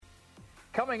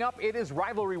Coming up, it is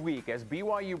rivalry week as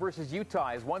BYU versus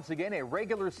Utah is once again a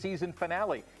regular season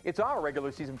finale. It's our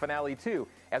regular season finale, too,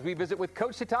 as we visit with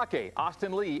Coach Sitake,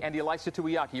 Austin Lee, and Elisa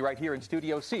Tuiaki right here in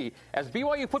Studio C as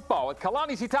BYU football with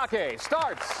Kalani Sitake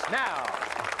starts now.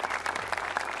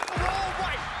 Roll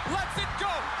right, lets it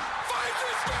go, finds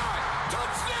his guy,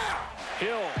 touchdown!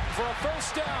 Hill for a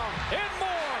first down, and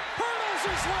more, hurdles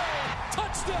his way,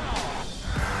 touchdown!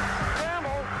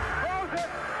 Campbell throws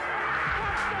it,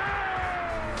 touchdown!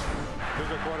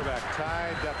 Here's our quarterback,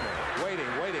 Ty Detmer,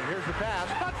 waiting, here's the pass,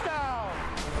 touchdown!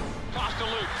 Toss to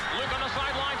Luke, Luke on the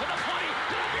sideline to the 20,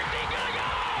 to the 15, gonna go!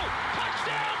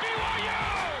 Touchdown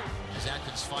BYU! As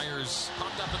Atkins fires,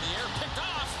 popped up in the air, picked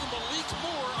off from Malik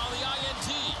Moore on the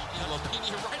INT.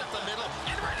 Lopini right up the middle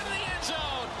and right into the end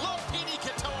zone. Lopini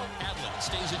Katoa Hadley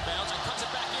stays in bounds and cuts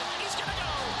it back in, and he's gonna go!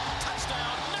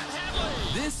 Touchdown, Matt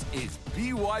Hadley! This is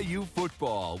BYU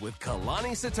football with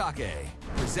Kalani Sitake,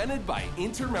 presented by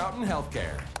Intermountain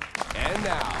Healthcare. And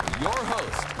now, your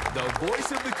host, the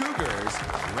voice of the Cougars,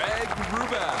 Greg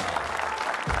Wrubell.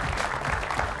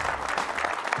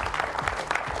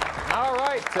 All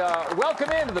right, welcome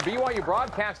into the BYU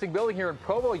Broadcasting Building here in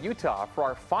Provo, Utah for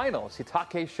our final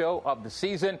Sitake show of the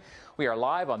season. We are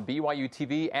live on BYU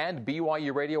TV and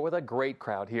BYU Radio with a great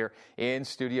crowd here in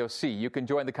Studio C. You can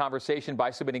join the conversation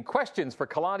by submitting questions for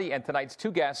Kalani and tonight's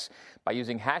two guests by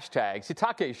using hashtag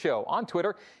Sitake Show on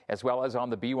Twitter, as well as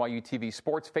on the BYU TV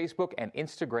Sports Facebook and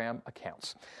Instagram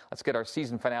accounts. Let's get our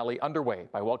season finale underway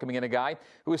by welcoming in a guy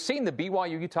who has seen the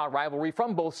BYU-Utah rivalry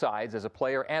from both sides as a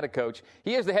player and a coach.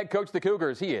 He is the head coach of the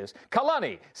Cougars. He is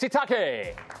Kalani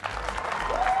Sitake.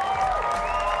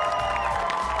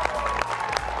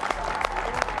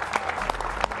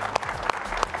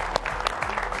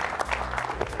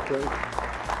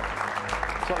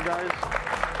 What's up, guys?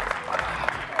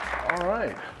 All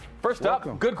right. First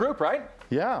Welcome. up, good group, right?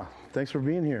 Yeah, thanks for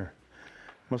being here.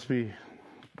 Must be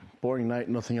a boring night,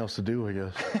 nothing else to do, I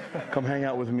guess. Come hang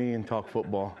out with me and talk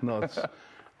football. No, it's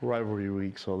rivalry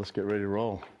week, so let's get ready to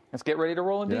roll. Let's get ready to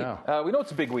roll indeed. Yeah. We know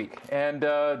it's a big week, and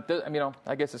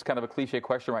I guess it's kind of a cliche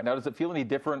question right now. Does it feel any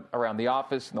different around the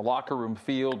office, in the locker room,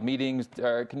 field, meetings?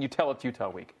 Can you tell it's Utah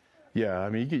week? Yeah, I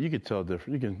mean, you could tell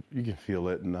different. You can feel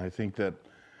it, and I think that,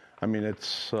 I mean,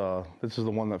 it's this is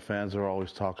the one that fans are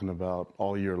always talking about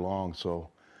all year long. So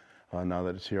now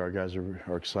that it's here, our guys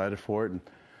are excited for it. And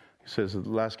he says the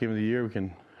last game of the year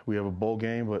we have a bowl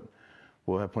game, but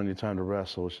we'll have plenty of time to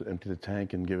rest. So let's empty the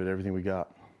tank and give it everything we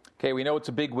got. Okay, we know it's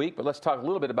a big week, but let's talk a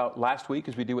little bit about last week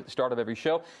as we do at the start of every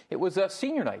show. It was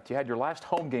senior night. You had your last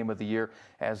home game of the year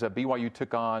as BYU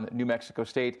took on New Mexico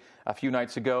State a few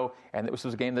nights ago, and this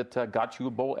was a game that got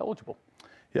you bowl eligible.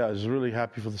 Yeah, I was really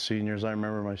happy for the seniors. I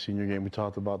remember my senior game. We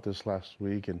talked about this last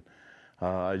week, and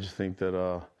I just think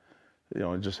that,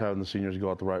 just having the seniors go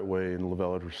out the right way in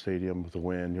LaVell Edwards Stadium with a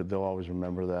win, they'll always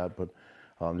remember that. But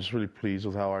I'm just really pleased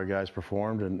with how our guys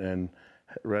performed and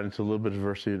ran into a little bit of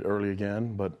adversity early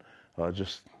again, but I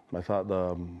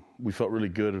thought we felt really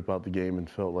good about the game and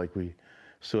felt like we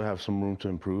still have some room to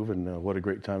improve. And what a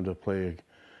great time to play a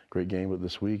great game with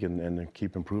this week and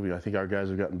keep improving. I think our guys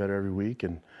have gotten better every week,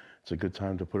 and it's a good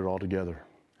time to put it all together.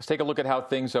 Let's take a look at how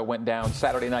things went down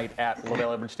Saturday night at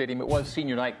LaVell Edwards Stadium. It was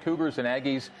senior night, Cougars and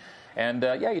Aggies. And,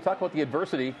 you talk about the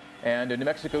adversity. And New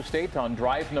Mexico State on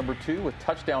drive number 2 with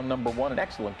touchdown number 1, an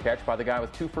excellent catch by the guy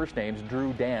with two first names,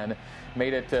 Drew Dan,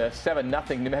 made it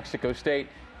 7-0 New Mexico State.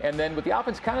 And then with the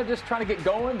offense kind of just trying to get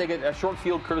going, they get a short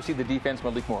field courtesy of the defense,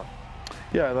 Malik Moore.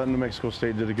 Yeah, I thought New Mexico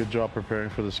State did a good job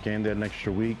preparing for this game. They had an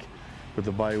extra week with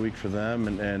the bye week for them.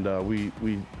 And we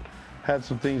had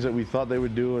some things that we thought they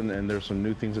would do, and there's some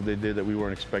new things that they did that we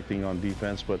weren't expecting on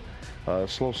defense. But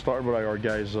slow start, but our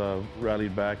guys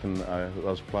rallied back, and I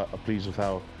was pleased with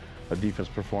how our defense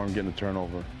performed, getting a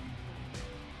turnover.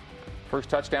 First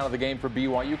touchdown of the game for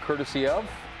BYU, courtesy of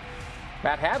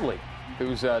Matt Hadley,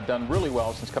 who's done really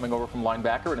well since coming over from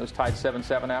linebacker, and it was tied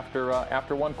 7-7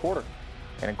 after one quarter.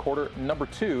 And in quarter number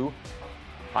 2,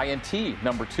 INT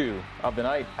number 2 of the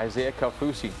night, Isaiah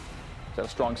Kaufusi. Is that a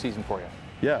strong season for you?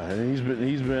 Yeah, and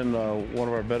he's been one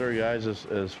of our better guys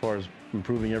as far as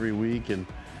improving every week. And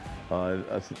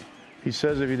he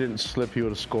says if he didn't slip, he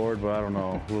would have scored, but I don't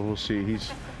know. We'll see.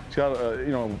 He's got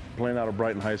playing out of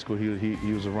Brighton High School.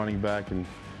 He was a running back, and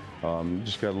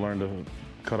just got to learn to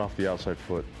cut off the outside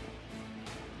foot.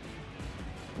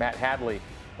 Matt Hadley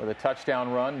with a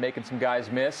touchdown run, making some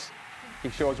guys miss. He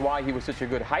shows why he was such a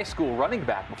good high school running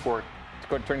back before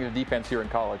turning to defense here in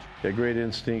college. Yeah, great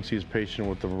instincts. He was patient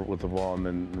with the ball and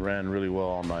then ran really well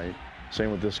all night.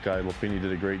 Same with this guy. Lopini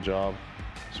did a great job.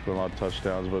 Spent a lot of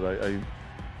touchdowns, but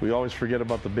we always forget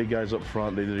about the big guys up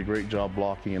front. They did a great job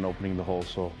blocking and opening the hole,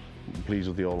 so I'm pleased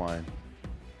with the O-line.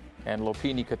 And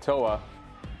Lopini Katoa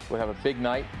would have a big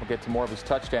night. We'll get to more of his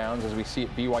touchdowns as we see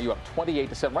it. BYU up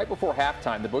 28-7. Right before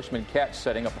halftime, the Bushman catch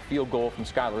setting up a field goal from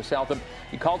Skylar Southam.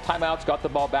 You called timeouts, got the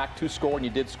ball back to score, and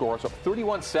you did score. So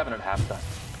 31-7 at halftime.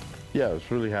 Yeah, I was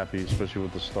really happy, especially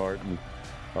with the start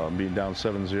and being down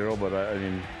 7-0. But I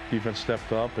mean, defense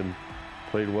stepped up and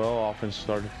played well. Offense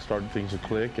started things to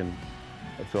click, and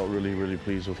I felt really, really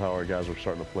pleased with how our guys were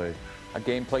starting to play. A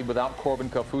game played without Corbin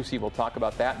Kaufusi. We'll talk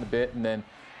about that in a bit. And then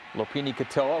Lopini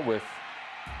Katoa with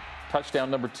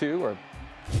touchdown number 2, or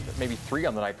maybe 3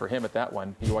 on the night for him at that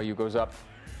one. BYU goes up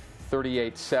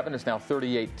 38-7. It's now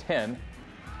 38-10.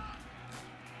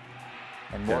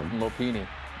 And Morton Lopini,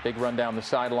 big run down the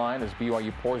sideline as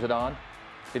BYU pours it on.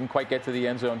 Didn't quite get to the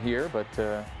end zone here, but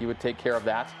he would take care of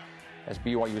that as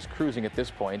BYU is cruising at this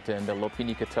point. And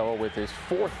Lopini Katoa with his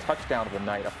 4th touchdown of the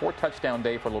night. A 4-touchdown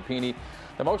day for Lopini.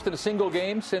 The most in a single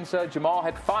game since Jamal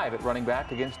had 5 at running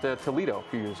back against Toledo a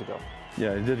few years ago.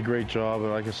 Yeah, he did a great job.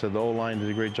 And like I said, the O-line did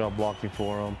a great job blocking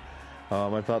for him.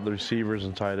 I thought the receivers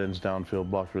and tight ends downfield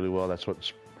blocked really well. That's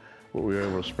what we were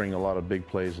able to spring a lot of big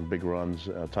plays and big runs.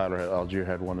 Algier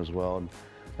had one as well. And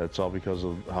that's all because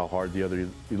of how hard the other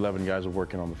 11 guys are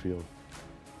working on the field.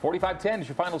 45-10 is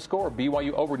your final score.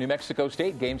 BYU over New Mexico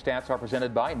State. Game stats are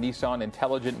presented by Nissan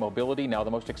Intelligent Mobility. Now the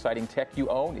most exciting tech you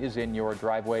own is in your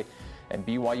driveway. And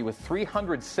BYU with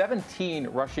 317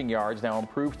 rushing yards now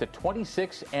improves to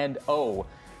 26-0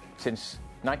 since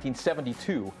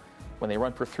 1972 when they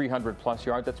run for 300-plus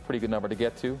yards. That's a pretty good number to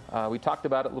get to. We talked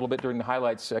about it a little bit during the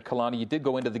highlights. Kalani, you did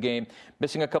go into the game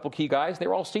missing a couple key guys. They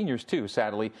were all seniors, too,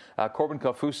 sadly. Corbin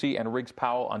Kaufusi and Riggs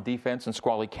Powell on defense and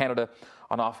Squally Canada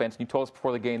on offense. And you told us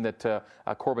before the game that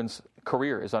Corbin's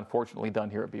career is unfortunately done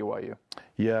here at BYU.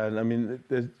 Yeah, and I mean,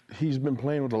 he's been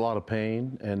playing with a lot of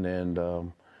pain,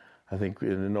 and I think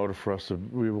in order for us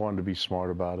we wanted to be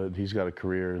smart about it. He's got a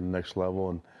career in the next level,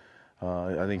 and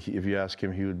I think if you ask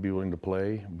him, he would be willing to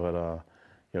play. But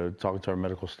talking to our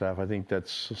medical staff, I think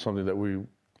that's something that we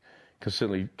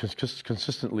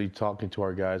consistently talking to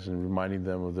our guys and reminding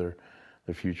them of their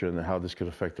future and how this could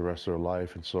affect the rest of their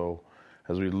life. And so,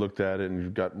 as we looked at it and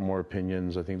we've got more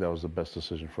opinions, I think that was the best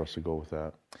decision for us to go with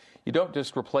that. You don't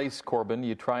just replace Corbin.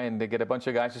 You try and get a bunch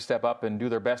of guys to step up and do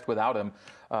their best without him.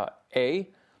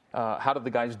 How did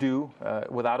the guys do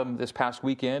without him this past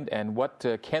weekend, and what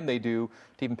can they do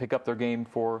to even pick up their game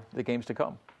for the games to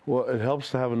come? Well, it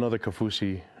helps to have another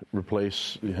Kaufusi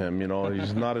replace him. You know,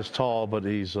 he's not as tall, but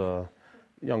he's a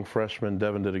young freshman.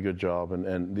 Devin did a good job,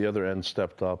 and the other end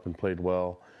stepped up and played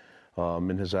well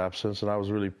in his absence. And I was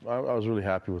really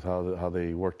happy with how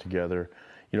they worked together.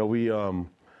 You know,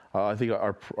 I think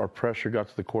our pressure got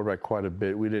to the quarterback quite a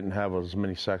bit. We didn't have as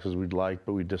many sacks as we'd like,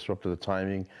 but we disrupted the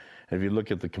timing. And if you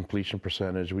look at the completion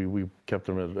percentage, we kept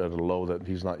him at a low that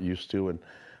he's not used to. And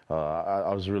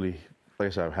I was really, like I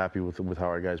said, I'm happy with how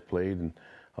our guys played. And,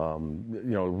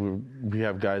 you know, we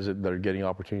have guys that are getting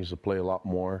opportunities to play a lot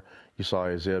more. You saw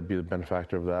Isaiah be the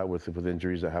benefactor of that with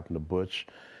injuries that happened to Butch.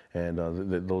 And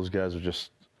those guys have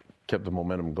just kept the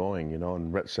momentum going, you know.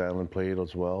 And Rhett Sandlin played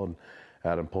as well. And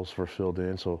Adam Pulsifer filled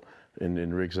in, so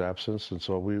in Riggs' absence. And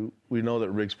so we know that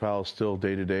Riggs Powell is still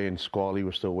day-to-day, and Squally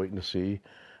we're still waiting to see.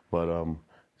 But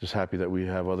just happy that we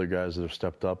have other guys that have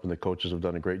stepped up, and the coaches have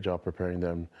done a great job preparing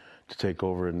them to take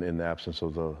over in the absence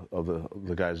of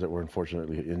the guys that were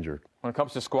unfortunately injured. When it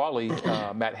comes to Squally,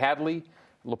 Matt Hadley,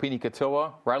 Lopini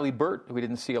Katoa, Riley Burt, who we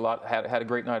didn't see a lot, had a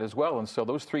great night as well. And so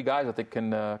those 3 guys, I think,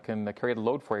 can carry the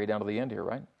load for you down to the end here,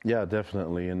 right? Yeah,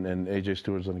 definitely. And A.J.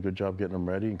 Stewart's done a good job getting them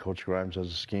ready, and Coach Grimes has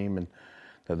a scheme, and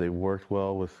that they worked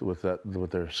well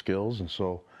with their skills. And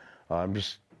so I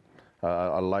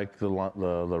like the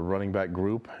running back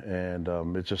group, and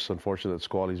it's just unfortunate that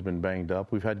Squally's been banged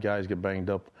up. We've had guys get banged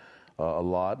up a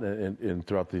lot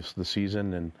throughout the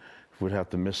season, and would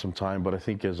have to miss some time. But I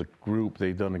think as a group,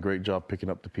 they've done a great job picking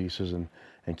up the pieces and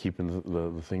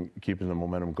keeping keeping the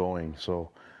momentum going. So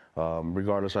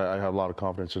regardless, I have a lot of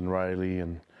confidence in Riley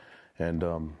and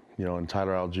you know, and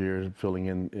Tyler Algier filling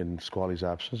in Squally's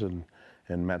absence,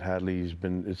 and Matt Hadley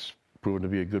it's proven to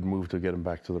be a good move to get him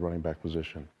back to the running back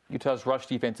position. Utah's rush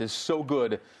defense is so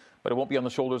good, but it won't be on the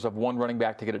shoulders of one running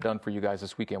back to get it done for you guys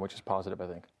this weekend, which is positive, I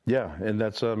think. Yeah, and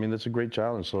that's a great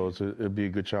challenge. So it'd be a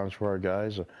good challenge for our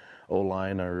guys.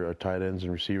 O-line, our tight ends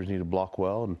and receivers need to block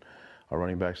well, and our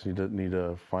running backs need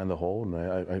to find the hole.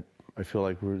 And I feel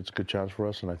like it's a good challenge for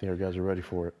us, and I think our guys are ready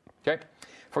for it. Okay.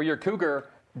 For your Cougar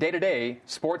day-to-day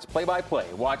sports play-by-play,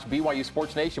 watch BYU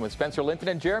Sports Nation with Spencer Linton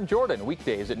and Jerem Jordan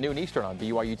weekdays at noon Eastern on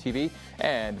BYU TV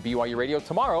and BYU Radio.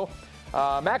 Tomorrow,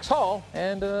 Max Hall,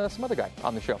 and some other guy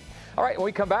on the show. All right, when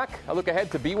we come back, a look ahead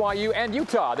to BYU and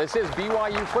Utah. This is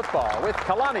BYU Football with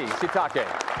Kalani Sitake.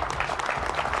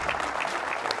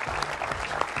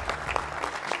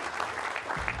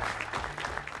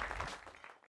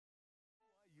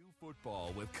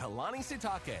 Football with Kalani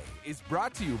Sitake is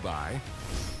brought to you by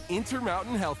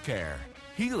Intermountain Healthcare,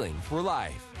 healing for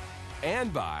life,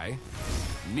 and by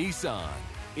Nissan,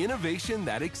 innovation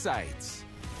that excites.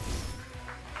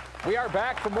 We are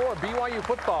back for more BYU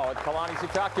football with Kalani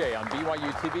Sitake on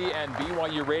BYU TV and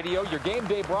BYU Radio. Your game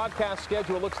day broadcast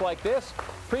schedule looks like this.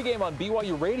 Pregame on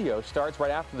BYU Radio starts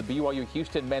right after the BYU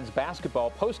Houston men's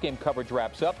basketball postgame coverage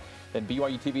wraps up. Then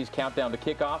BYU TV's countdown to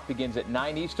kickoff begins at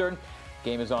 9 Eastern.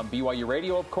 Game is on BYU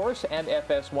Radio, of course, and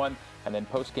FS1. And then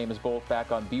postgame is both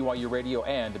back on BYU Radio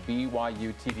and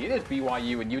BYU TV. It is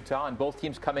BYU and Utah, and both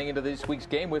teams coming into this week's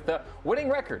game with winning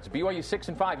records. BYU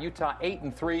 6-5, Utah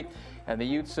 8-3. And the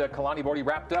Utes, Kalani, have already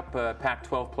wrapped up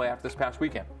Pac-12 play after this past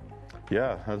weekend.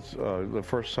 Yeah, that's the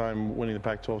first time winning the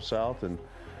Pac-12 South, and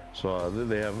so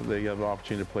they have an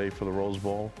opportunity to play for the Rose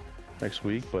Bowl next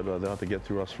week, but they'll have to get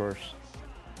through us first.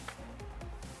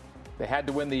 They had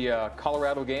to win the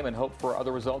Colorado game and hope for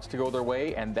other results to go their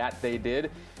way, and that they did.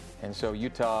 And so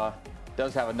Utah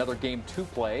does have another game to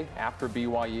play after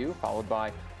BYU, followed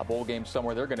by a bowl game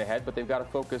somewhere they're going to head, but they've got to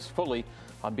focus fully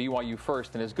on BYU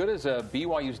first. And as good as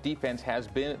BYU's defense has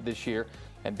been this year,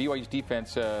 and BYU's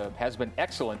defense has been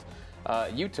excellent,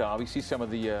 Utah, we see some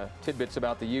of the tidbits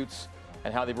about the Utes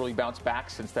and how they've really bounced back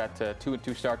since that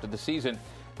 2-2 start to the season.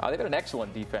 They've got an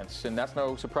excellent defense, and that's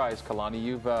no surprise, Kalani.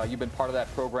 You've been part of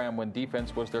that program when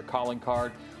defense was their calling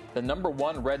card. The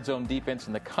 #1 red zone defense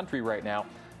in the country right now,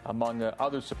 among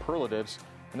other superlatives,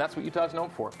 and that's what Utah's known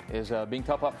for, is being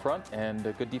tough up front and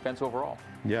good defense overall.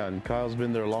 Yeah, and Kyle's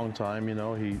been there a long time. You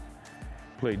know, he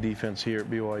played defense here at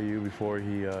BYU before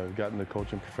he got in the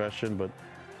coaching profession, but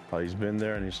he's been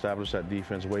there and he established that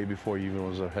defense way before he even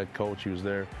was a head coach. He was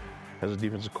there as a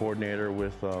defensive coordinator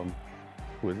with Ron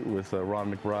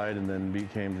McBride, and then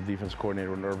became the defense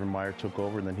coordinator when Urban Meyer took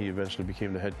over, and then he eventually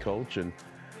became the head coach. And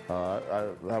I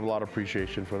have a lot of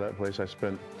appreciation for that place. I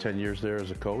spent 10 years there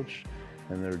as a coach,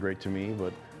 and they were great to me.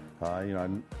 But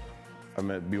I'm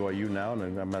at BYU now,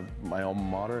 and I'm at my alma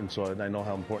mater, and so I know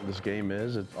how important this game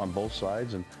is on both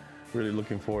sides, and really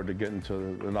looking forward to getting to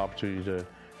an opportunity to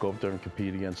go up there and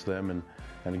compete against them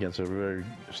and against a very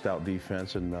stout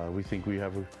defense. And we think we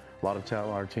have a lot of talent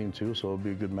on our team too, so it'll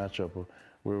be a good matchup.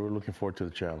 We're looking forward to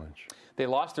the challenge. They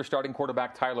lost their starting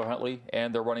quarterback, Tyler Huntley,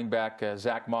 and their running back,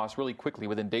 Zach Moss, really quickly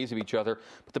within days of each other.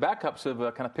 But the backups have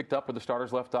kind of picked up where the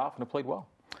starters left off and have played well.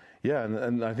 Yeah,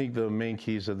 and I think the main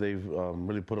key is that they've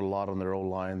really put a lot on their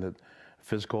O-line, that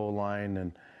physical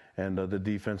line, and the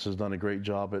defense has done a great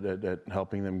job at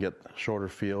helping them get shorter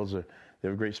fields. They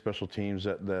have great special teams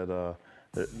that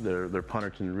their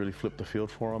punter can really flip the field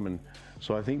for them, and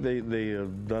so I think they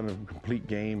have done a complete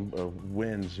game of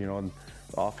wins. You know, and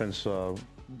offense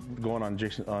going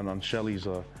on Shelley's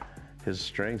his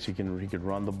strengths. He can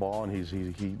run the ball, and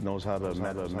he knows how to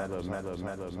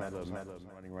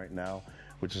running right now,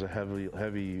 which is a heavy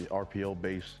RPO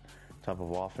based type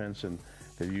of offense, and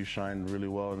they've used Shine really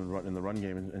well in the run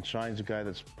game. And Shine's a guy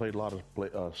that's played a lot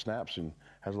of snaps and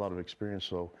has a lot of experience.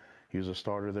 So he was a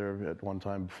starter there at one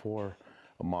time before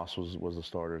Moss was the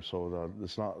starter. So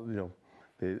it's not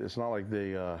it's not like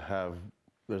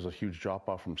there's a huge drop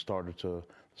off from starter to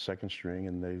second string,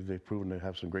 and they've proven to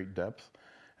have some great depth.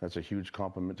 That's a huge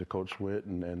compliment to Coach Witt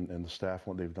and the staff,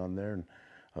 what they've done there.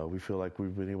 And we feel like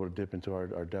we've been able to dip into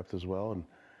our depth as well.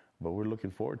 But we're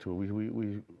looking forward to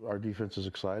it. Our defense is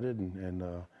excited and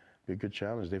be a good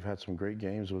challenge. They've had some great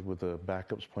games with the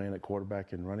backups playing at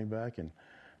quarterback and running back, and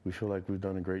we feel like we've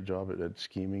done a great job at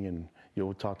scheming. And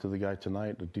we'll talk to the guy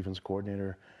tonight, the defense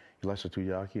coordinator, Elisa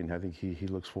Tuyaki, and I think he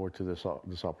looks forward to this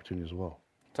opportunity as well.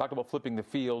 Talked about flipping the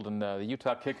field, and the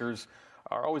Utah kickers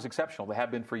are always exceptional. They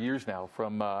have been for years now,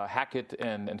 from Hackett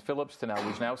and Phillips to now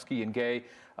Wisnowski and Gay.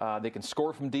 They can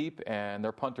score from deep, and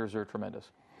their punters are tremendous.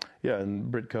 Yeah, and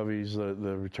Britt Covey's the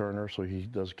returner, so he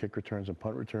does kick returns and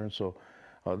punt returns. So,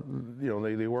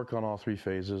 they work on all three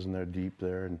phases, and they're deep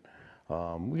there.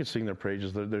 And we can sing their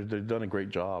praises. They've done a great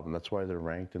job, and that's why they're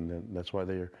ranked, and that's why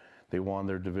they won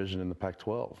their division in the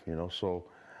Pac-12. So,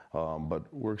 but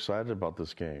we're excited about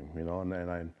this game.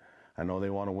 And I know they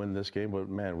want to win this game, but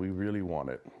man, we really want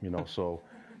it. So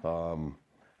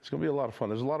it's going to be a lot of fun.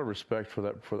 There's a lot of respect for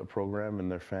the program and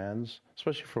their fans,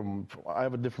 especially I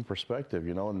have a different perspective.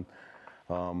 And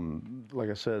like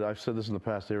I said, I've said this in the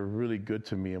past. They were really good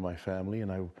to me and my family,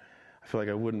 and I feel like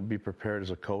I wouldn't be prepared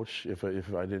as a coach if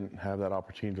I didn't have that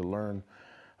opportunity to learn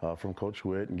from Coach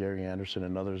Witt and Gary Anderson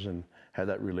and others, and had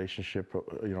that relationship,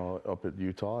 up at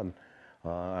Utah. And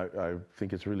I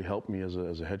think it's really helped me as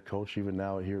a head coach, even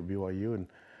now here at BYU. And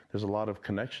there's a lot of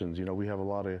connections. We have a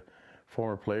lot of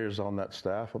former players on that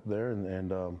staff up there,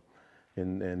 and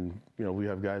we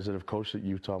have guys that have coached at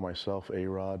Utah, myself,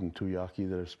 A-Rod, and Tuiaki,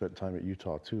 that have spent time at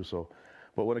Utah too. So,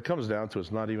 but when it comes down to it,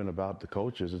 it's not even about the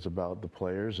coaches, it's about the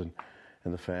players and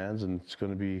the fans, and it's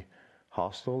going to be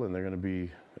hostile, and they're going to be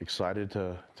excited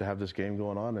to have this game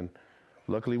going on. And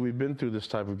luckily, we've been through this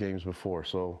type of games before,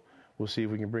 so we'll see if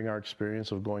we can bring our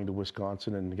experience of going to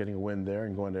Wisconsin and getting a win there,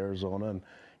 and going to Arizona and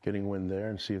getting a win there,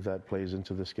 and see if that plays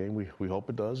into this game. We hope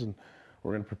it does, and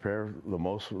we're going to prepare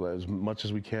as much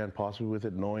as we can possibly with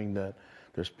it, knowing that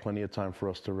there's plenty of time for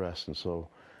us to rest. And so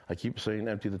I keep saying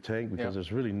empty the tank, because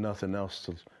there's really nothing else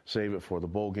to save it for. The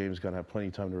bowl game's going to have plenty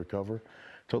of time to recover.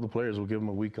 Tell the players we'll give them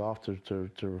a week off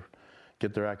to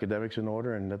get their academics in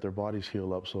order and let their bodies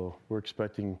heal up. So we're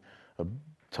expecting a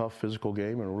tough physical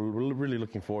game, and we're really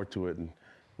looking forward to it. And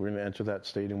we're going to enter that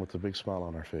stadium with a big smile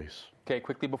on our face. Okay,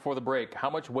 quickly before the break, how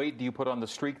much weight do you put on the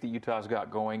streak that Utah's got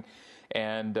going?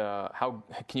 And how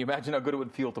can you imagine how good it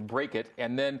would feel to break it?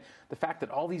 And then the fact that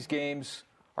all these games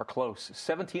are close.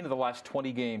 17 of the last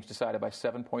 20 games decided by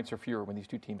 7 points or fewer when these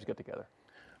two teams get together.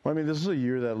 Well, I mean, this is a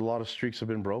year that a lot of streaks have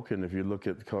been broken if you look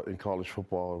at in college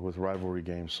football with rivalry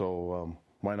games. So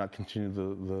why not continue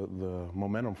the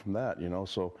momentum from that,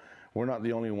 So we're not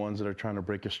the only ones that are trying to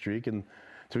break a streak. And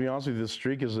to be honest with you, this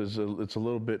streak it's a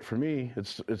little bit, for me,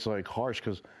 it's like harsh,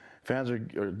 because fans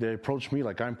they approach me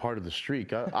like I'm part of the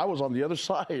streak. I was on the other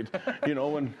side,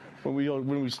 when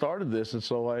we started this, and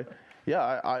so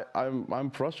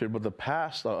I'm frustrated. But the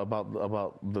past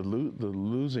about the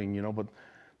losing, but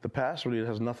the past really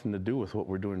has nothing to do with what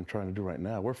we're trying to do right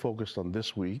now. We're focused on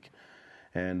this week,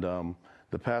 and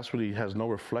the past really has no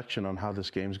reflection on how this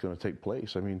game is going to take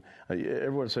place. I mean,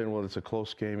 everyone's saying, well, it's a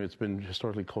close game. It's been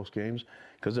historically close games,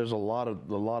 because there's a lot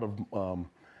of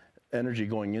energy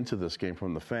going into this game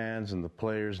from the fans and the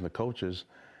players and the coaches,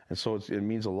 and so it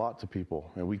means a lot to people,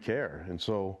 and we care. And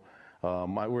so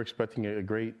we're expecting a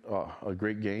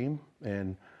great game,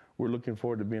 and we're looking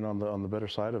forward to being on the better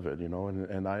side of it,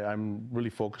 And I'm really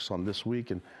focused on this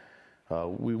week, and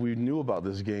we knew about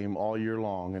this game all year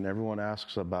long, and everyone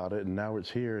asks about it, and now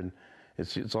it's here, and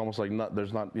it's almost like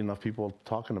there's not enough people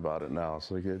talking about it now.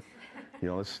 It's like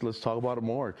let's talk about it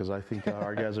more, because I think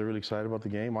our guys are really excited about the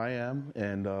game. I am,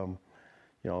 and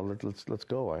let's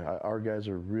go. Our guys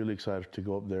are really excited to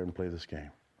go up there and play this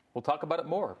game. We'll talk about it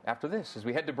more after this. As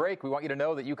we head to break, we want you to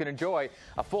know that you can enjoy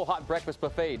a full hot breakfast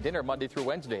buffet dinner Monday through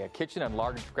Wednesday, a kitchen and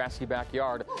large grassy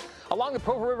backyard along the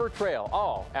Provo River Trail,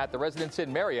 all at the Residence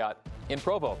Inn Marriott in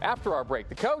Provo. After our break,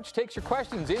 the coach takes your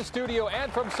questions in studio and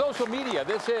from social media.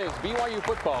 This is BYU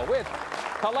Football with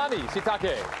Kalani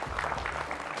Sitake.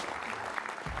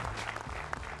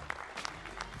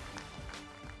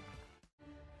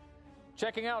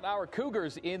 Checking out our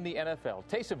Cougars in the NFL.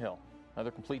 Taysom Hill,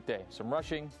 another complete day. Some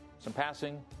rushing, some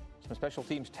passing, some special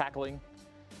teams tackling.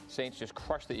 Saints just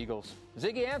crushed the Eagles.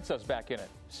 Ziggy Ansah's back in it.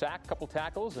 Sack, couple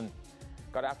tackles, and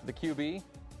got after the QB.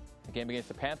 The game against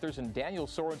the Panthers, and Daniel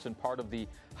Sorensen, part of the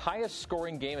highest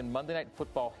scoring game in Monday Night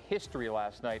Football history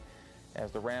last night,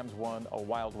 as the Rams won a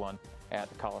wild one at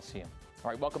the Coliseum. All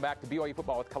right, welcome back to BYU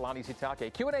Football with Kalani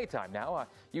Sitake. Q&A time now.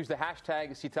 Use the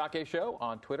hashtag Sitake Show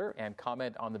on Twitter and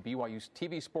comment on the BYU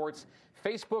TV Sports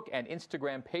Facebook and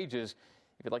Instagram pages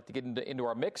if you'd like to get into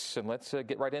our mix. And let's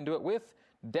get right into it with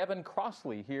Devin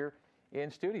Crossley here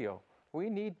in studio. We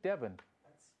need Devin.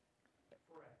 That's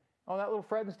Fred. Oh, that little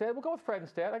Fred instead? We'll go with Fred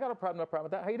instead. I got no problem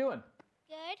with that. How you doing?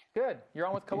 Good. Good. You're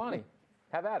on with Kalani.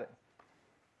 Have at it.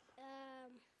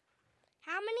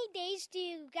 How many days do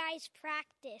you guys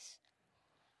practice?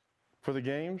 For the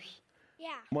games?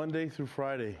 Yeah. Monday through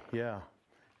Friday, yeah.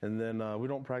 And then we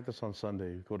don't practice on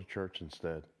Sunday. We go to church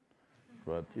instead.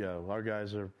 But, yeah, our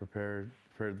guys are prepared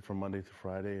from Monday through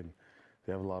Friday, and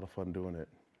they have a lot of fun doing it.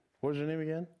 What was your name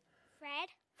again? Fred.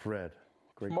 Fred.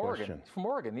 Great from question. Oregon. From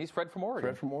Oregon. He's Fred from Oregon.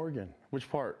 Fred from Oregon. Which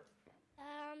part?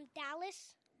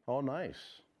 Dallas. Oh,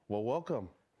 nice. Well, welcome.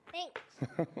 Thanks.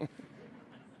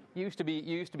 You used to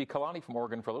be Kalani from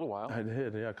Oregon for a little while. I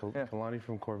did, yeah. Kalani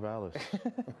from Corvallis.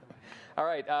 All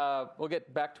right, we'll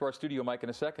get back to our studio mic in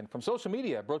a second. From social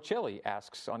media, Brocelli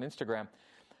asks on Instagram,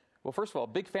 well, first of all,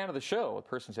 big fan of the show, the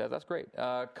person says. That's great.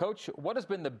 Coach, what has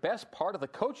been the best part of the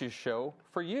coach's show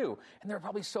for you? And there are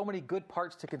probably so many good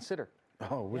parts to consider.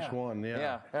 Oh, which one?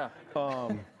 Yeah.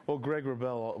 Well, Greg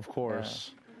Wrubell, of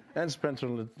course, and Spencer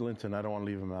Linton. I don't want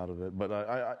to leave him out of it. But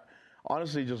I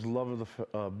honestly just love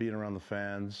being around the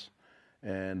fans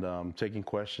and taking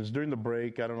questions. During the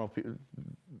break, I don't know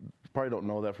if probably don't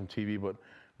know that from TV, but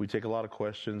we take a lot of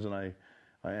questions, and I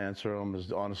answer them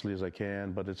as honestly as I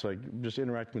can. But it's like just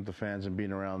interacting with the fans and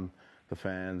being around the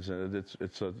fans.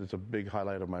 It's a big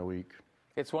highlight of my week.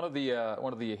 It's one of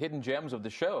the hidden gems of the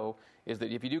show is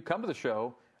that if you do come to the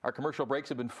show, our commercial breaks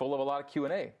have been full of a lot of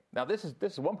Q&A. Now this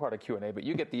is one part of Q&A, but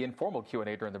you get the informal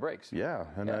Q&A during the breaks. Yeah,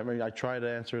 and I mean I try to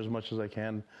answer as much as I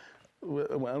can.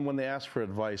 When they ask for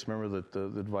advice, remember that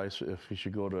the advice if you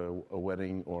should go to a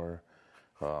wedding or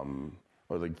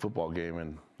the football game,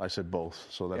 and I said both.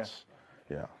 So that's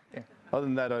yeah. Other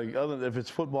than that, if it's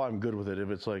football, I'm good with it.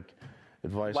 If it's like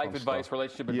advice, life advice,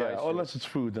 relationship advice. Yeah, unless it's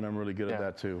food, then I'm really good at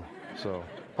that too. So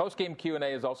post-game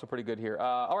Q&A is also pretty good here.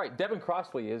 All right, Devin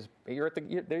Crossley there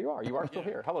you are. You are still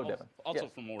here. Hello, Devin. Also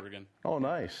from Oregon. Oh,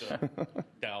 nice. So,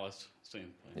 Dallas,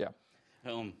 same thing.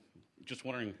 Yeah. Just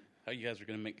wondering how you guys are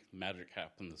going to make magic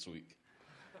happen this week.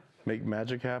 Make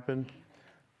magic happen?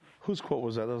 Whose quote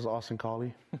was that? That was Austin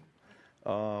Collie.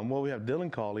 Well, we have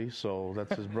Dylan Collie, so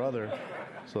that's his brother.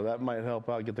 So that might help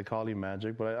out get the Collie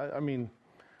magic. But I mean,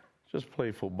 just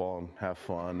play football and have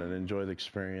fun and enjoy the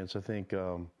experience. I think,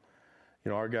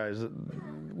 our guys,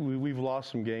 we've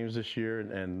lost some games this year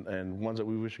and ones that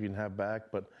we wish we can have back.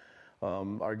 But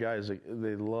our guys,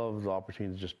 they love the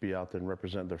opportunity to just be out there and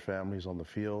represent their families on the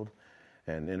field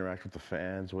and interact with the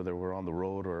fans, whether we're on the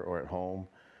road or at home.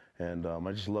 And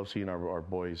I just love seeing our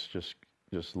boys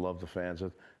just love the fans.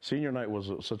 Senior night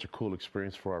was such a cool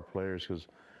experience for our players because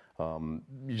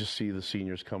you just see the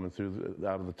seniors coming through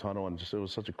out of the tunnel, and it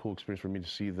was such a cool experience for me to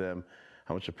see them,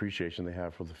 how much appreciation they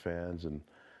have for the fans, and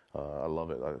I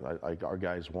love it. Our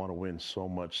guys want to win so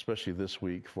much, especially this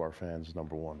week for our fans,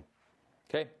 number one.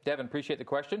 Okay, Devin, appreciate the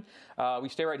question. We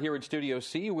stay right here in Studio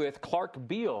C with Clark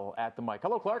Beal at the mic.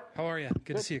 Hello, Clark. How are you?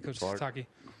 Good to see you, Coach Sitake.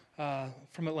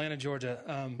 From Atlanta, Georgia.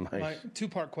 Nice. My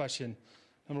two-part question.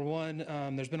 Number one,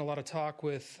 there's been a lot of talk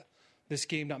with this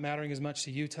game not mattering as much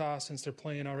to Utah since they're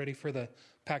playing already for the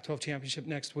Pac-12 championship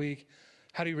next week.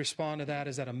 How do you respond to that?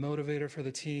 Is that a motivator for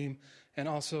the team? And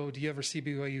also, do you ever see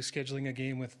BYU scheduling a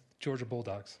game with Georgia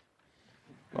Bulldogs?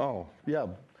 Oh, yeah.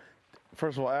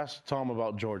 First of all, ask Tom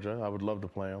about Georgia. I would love to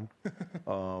play him.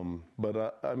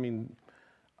 But I mean,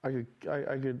 I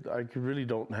could really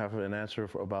don't have an answer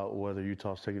about whether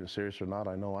Utah's taking it serious or not.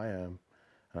 I know I am,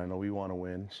 and I know we want to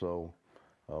win. So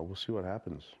we'll see what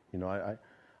happens.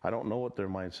 I don't know what their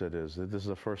mindset is. This is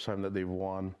the first time that they've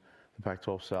won the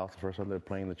Pac-12 South, the first time they're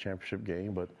playing the championship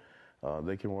game, but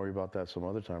they can worry about that some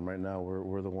other time. Right now,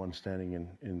 we're the ones standing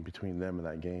in between them and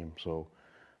that game. So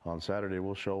on Saturday,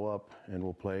 we'll show up and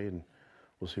we'll play, and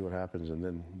we'll see what happens. And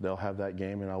then they'll have that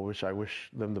game, and I wish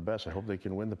them the best. I hope they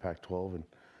can win the Pac-12, and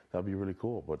that'll be really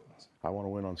cool. But I want to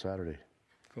win on Saturday.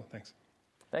 Cool, thanks.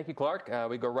 Thank you, Clark.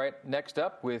 We go right next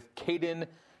up with Caden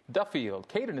Duffield.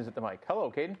 Caden is at the mic.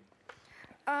 Hello, Caden.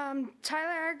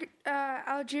 Tyler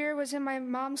Algier was in my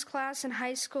mom's class in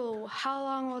high school. How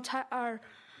long will Tyler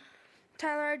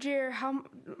Algier, how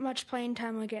much playing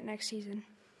time will he get next season?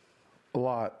 A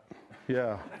lot,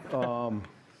 yeah.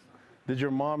 Did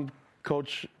your mom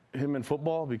coach him in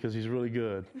football? Because he's really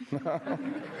good.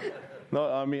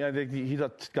 No, I mean, I think he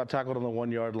got tackled on the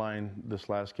 1 yard line this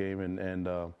last game, and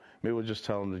maybe we'll just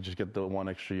tell him to just get the one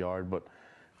extra yard. But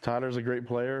Tyler's a great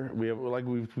player. We have, like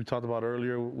we talked about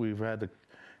earlier, we've had to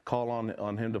call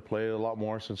on him to play a lot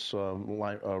more since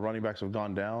running backs have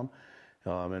gone down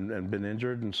and been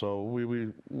injured, and so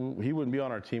he wouldn't be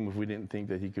on our team if we didn't think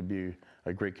that he could be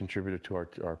a great contributor to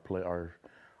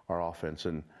our offense.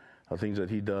 And things that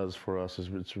he does for us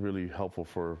it's really helpful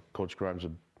for Coach Grimes.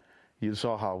 You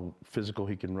saw how physical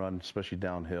he can run, especially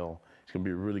downhill. He's going to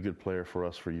be a really good player for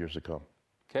us for years to come.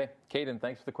 Okay, Caden,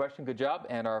 thanks for the question. Good job.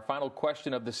 And our final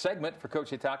question of the segment for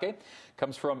Coach Sitake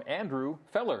comes from Andrew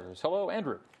Fellers. Hello,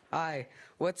 Andrew. Hi.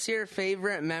 What's your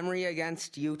favorite memory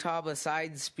against Utah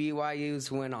besides BYU's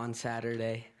win on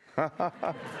Saturday?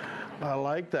 I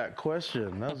like that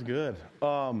question. That was good.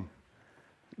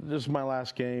 This is my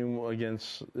last game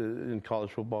in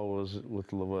college football was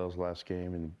with Lavelle's last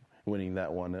game and winning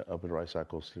that one up at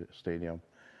Rice-Eccles Stadium.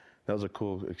 That was a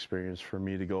cool experience for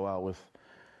me to go out with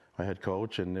my head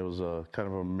coach, and it was a kind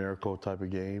of a miracle type of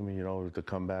game, to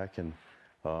come back, and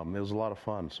it was a lot of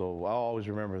fun. So I'll always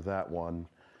remember that one.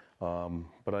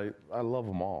 But I love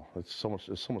them all. It's so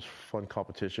much fun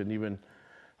competition. Even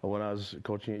when I was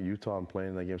coaching at Utah and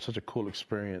playing that game, such a cool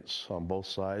experience on both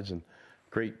sides, and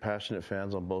great passionate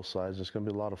fans on both sides. It's going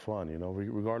to be a lot of fun.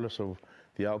 Regardless of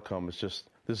the outcome. It's just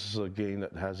this is a game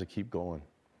that has to keep going.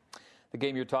 The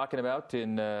game you're talking about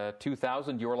in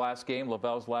 2000, your last game,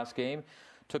 Lavelle's last game,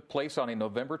 took place on a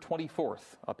November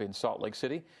 24th up in Salt Lake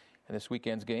City. And this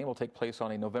weekend's game will take place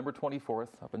on November 24th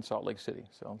up in Salt Lake City.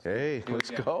 So let's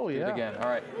go. Do it again. All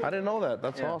right. I didn't know that.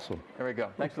 That's awesome. There we go.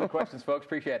 Thanks for the questions, folks.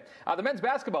 Appreciate it. The men's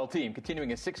basketball team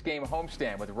continuing a 6-game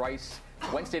homestand with Rice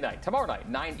Wednesday night. Tomorrow night,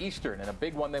 9 Eastern, and a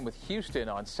big one then with Houston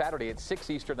on Saturday at 6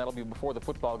 Eastern. That'll be before the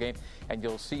football game, and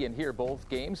you'll see and hear both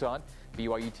games on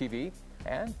BYU TV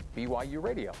and BYU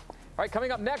Radio. All right,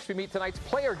 coming up next, we meet tonight's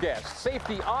player guest,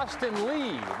 safety Austin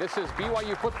Lee. This is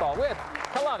BYU football with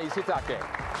Kalani Sitake.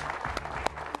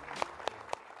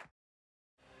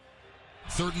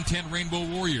 3rd and 10 Rainbow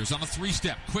Warriors on a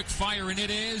 3-step. Quick fire, and it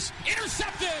is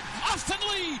intercepted. Austin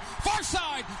Lee, far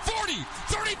side, 40,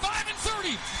 35 and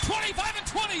 30, 25 and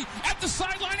 20. At the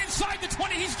sideline inside the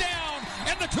 20, he's down.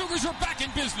 And the Cougars are back in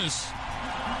business.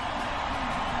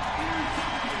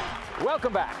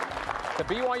 Welcome back to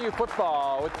BYU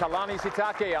football with Kalani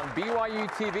Sitake on BYU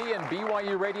TV and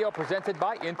BYU Radio, presented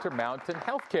by Intermountain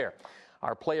Healthcare.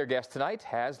 Our player guest tonight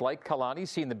has, like Kalani,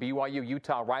 seen the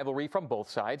BYU-Utah rivalry from both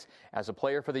sides. As a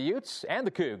player for the Utes and the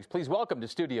Cougs, please welcome to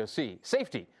Studio C,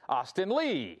 safety Austin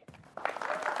Lee.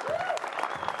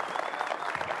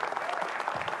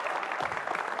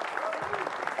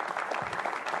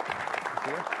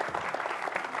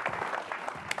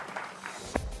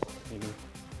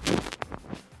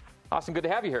 Austin, good to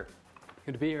have you here.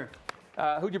 Good to be here.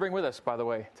 Who'd you bring with us, by the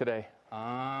way, today?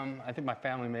 I think my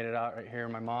family made it out right here.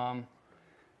 My mom,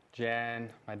 Jan,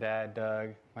 my dad, Doug,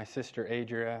 my sister,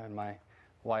 Adria, and my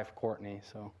wife, Courtney.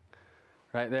 So,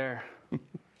 right there.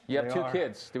 You have 2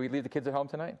 kids. Do we leave the kids at home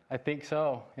tonight? I think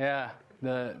so, yeah.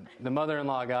 The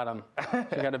mother-in-law got them.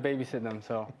 She got to babysit them,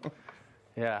 so,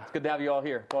 yeah. It's good to have you all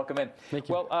here. Welcome in. Thank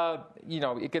you. Well,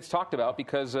 it gets talked about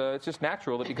because it's just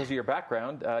natural that because of your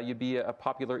background, you'd be a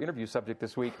popular interview subject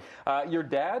this week. Your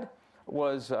dad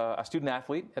was a student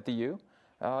athlete at the U.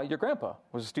 Your grandpa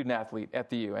was a student athlete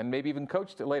at the U, and maybe even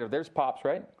coached it later. There's Pops,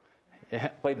 right? Yeah.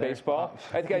 Played baseball. Pops.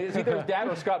 I think it's either his dad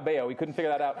or Scott Baio. We couldn't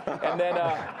figure that out.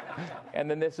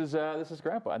 And then this is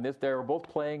Grandpa, and they were both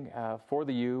playing for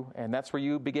the U, and that's where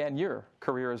you began your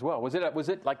career as well. Was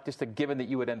it like just a given that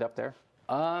you would end up there?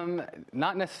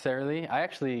 Not necessarily. I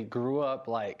actually grew up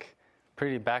like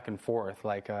pretty back and forth.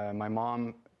 Like my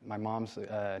mom's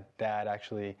dad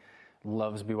actually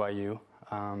loves BYU,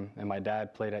 and my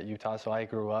dad played at Utah, so I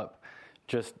grew up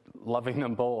just loving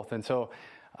them both. And so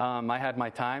I had my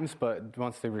times, but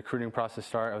once the recruiting process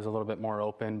started, I was a little bit more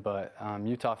open. But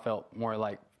Utah felt more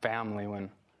like family when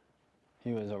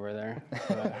he was over there.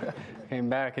 But came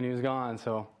back and he was gone.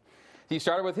 So you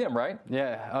started with him, right?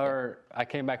 Yeah. Or I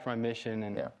came back from my mission,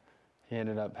 and he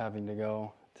ended up having to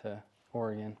go to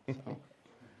Oregon. So.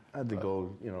 I had to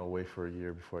go, away for a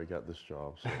year before I got this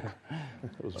job.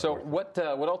 So what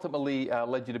ultimately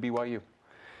led you to BYU?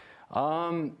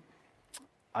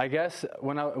 I guess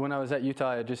when I was at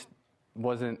Utah, it just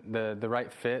wasn't the right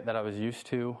fit that I was used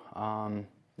to. I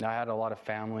had a lot of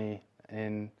family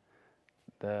in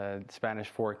the Spanish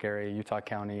Fork area, Utah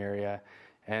County area,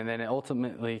 and then it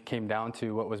ultimately came down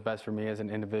to what was best for me as an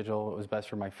individual, what was best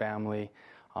for my family.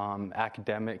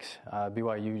 Academics,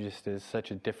 BYU just is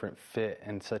such a different fit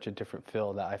and such a different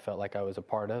field that I felt like I was a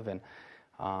part of, and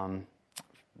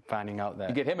finding out that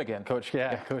you get him again, Coach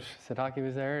Sitake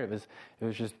was there. It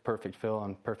was just perfect fill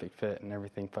and perfect fit, and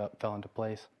everything fell into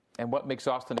place. And what makes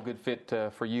Austin a good fit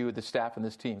for you, the staff, and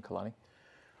this team, Kalani?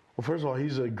 Well, first of all,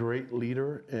 he's a great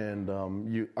leader, and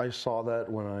I saw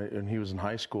that when he was in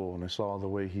high school, and I saw the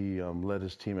way he led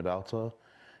his team at Alta.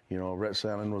 Rhett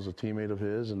Sandlin was a teammate of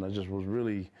his, and I just was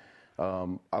really,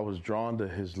 I was drawn to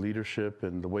his leadership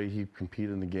and the way he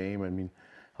competed in the game. I mean,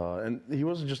 and he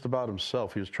wasn't just about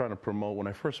himself. He was trying to promote. When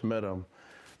I first met him,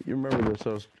 you remember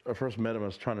this, I first met him, I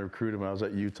was trying to recruit him. I was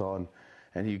at Utah,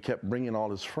 and he kept bringing all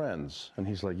his friends. And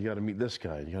he's like, you got to meet this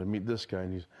guy, you got to meet this guy.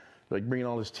 And he's like bringing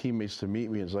all his teammates to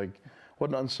meet me. It's like, what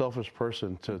an unselfish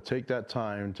person to take that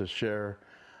time to share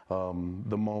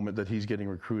the moment that he's getting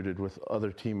recruited with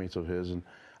other teammates of his. And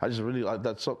I just really,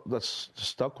 that's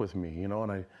stuck with me, and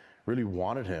I really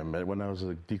wanted him when I was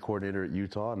a D coordinator at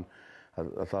Utah, and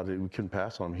I thought we couldn't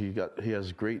pass on him. He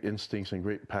has great instincts and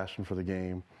great passion for the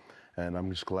game, and I'm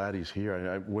just glad he's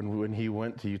here. When he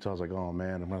went to Utah, I was like, oh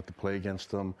man, I'm going to have to play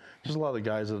against him. Just a lot of the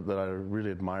guys that I really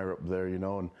admire up there,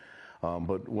 and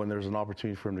but when there's an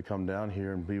opportunity for him to come down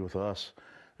here and be with us,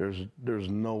 there's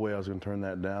no way I was going to turn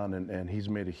that down, and he's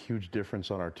made a huge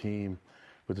difference on our team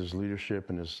with his leadership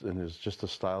and his just the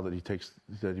style that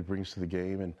he brings to the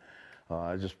game. And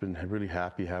I've just been really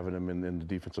happy having him in the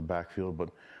defensive backfield,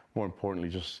 but more importantly,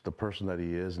 just the person that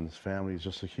he is and his family is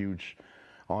just a huge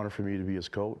honor for me to be his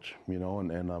coach,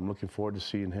 and I'm looking forward to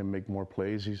seeing him make more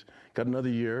plays. He's got another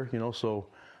year, so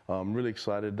I'm really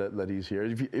excited that he's here.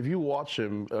 If you watch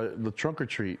him, the trunk or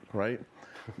treat, right?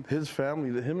 His family,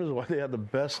 him and his wife, they had the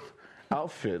best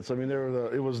outfits. I mean,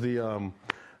 it was the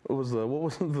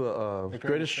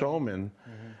Greatest Showman,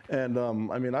 and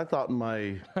I mean, I thought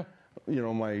my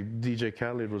DJ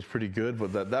Khaled was pretty good,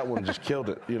 but that one just killed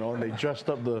it, And they dressed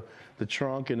up the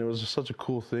trunk, and it was just such a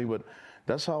cool thing. But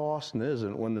that's how Austin is,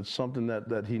 and when it's something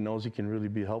that he knows he can really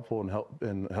be helpful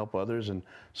and help others and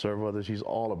serve others, he's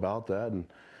all about that. And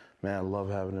man, I love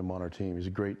having him on our team. He's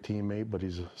a great teammate, but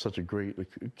he's such a great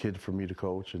kid for me to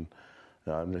coach, and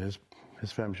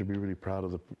his family should be really proud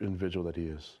of the individual that he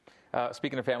is.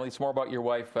 Speaking of family, some more about your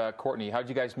wife, Courtney. How did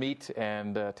you guys meet?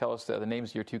 And tell us the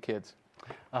names of your 2 kids.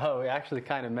 Oh, we actually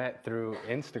kind of met through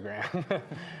Instagram.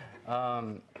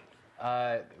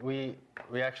 We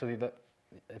actually,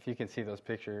 if you can see those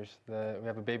pictures, we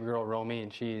have a baby girl, Romy,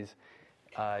 and she's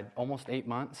almost 8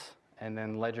 months. And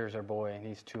then Ledger's our boy, and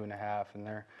he's 2.5, and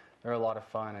they're a lot of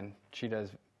fun. And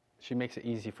she makes it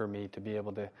easy for me to be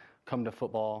able to come to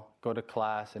football, go to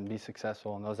class, and be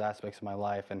successful in those aspects of my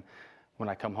life. And when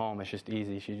I come home, it's just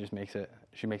easy. She makes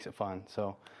it fun.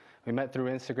 So we met through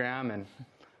Instagram,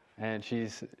 and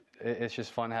it's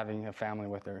just fun having a family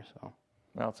with her. So.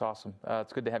 Well, it's awesome.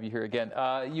 It's good to have you here again.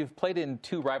 You've played in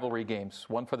 2 rivalry games,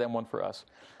 one for them, one for us.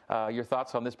 Your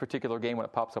thoughts on this particular game when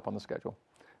it pops up on the schedule?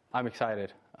 I'm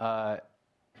excited. I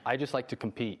just like to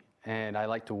compete, and I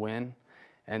like to win.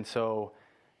 And so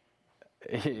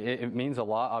it means a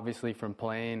lot, obviously, from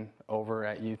playing over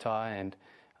at Utah and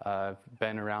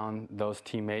been around those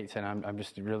teammates, and I'm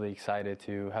just really excited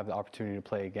to have the opportunity to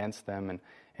play against them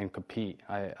and compete.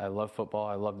 I love football.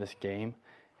 I love this game,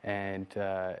 and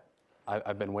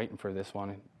I've been waiting for this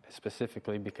one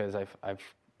specifically because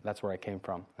that's where I came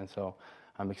from, and so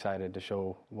I'm excited to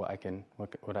show what I can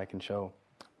show.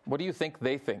 What do you think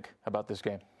they think about this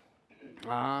game?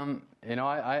 I'm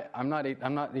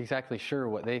not exactly sure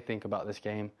what they think about this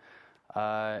game.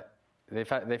 They've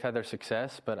had their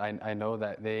success, but I know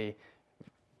that they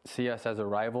see us as a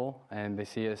rival, and they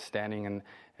see us standing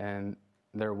in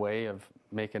their way of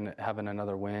having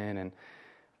another win.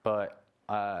 But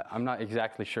I'm not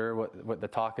exactly sure what the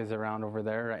talk is around over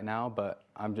there right now. But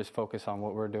I'm just focused on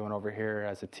what we're doing over here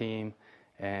as a team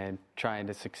and trying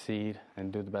to succeed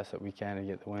and do the best that we can to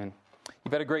get the win.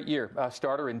 You've had a great year.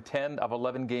 Starter in 10 of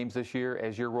 11 games this year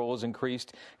as your role has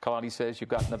increased. Kalani says you've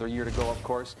got another year to go, of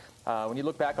course. When you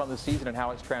look back on the season and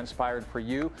how it's transpired for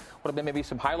you, what have been maybe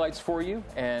some highlights for you?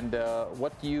 And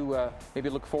what do you maybe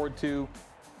look forward to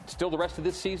still the rest of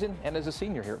this season and as a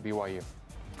senior here at BYU?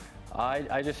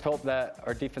 I just hope that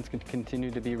our defense can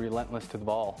continue to be relentless to the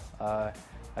ball. I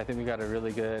think we got a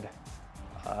really good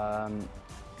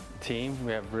team.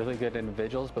 We have really good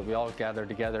individuals, but we all gather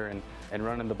together and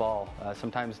running the ball.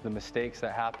 Sometimes the mistakes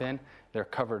that happen, they're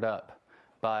covered up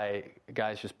by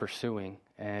guys just pursuing.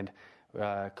 And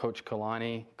Coach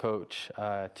Kalani, Coach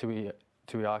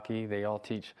Tuiaki, they all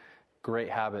teach great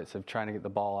habits of trying to get the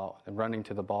ball out and running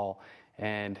to the ball.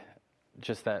 And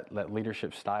just that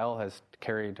leadership style has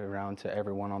carried around to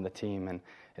everyone on the team, and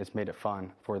it's made it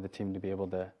fun for the team to be able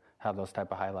to have those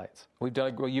type of highlights.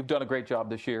 You've done a great job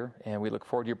this year, and we look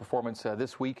forward to your performance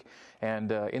this week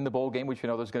and in the bowl game, which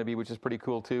there's going to be, which is pretty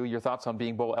cool too. Your thoughts on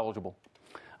being bowl eligible?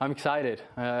 I'm excited,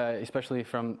 especially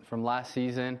from last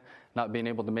season, not being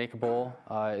able to make a bowl.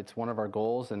 It's one of our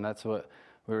goals, and that's what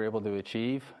we were able to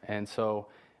achieve. And so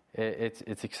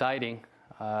it's exciting,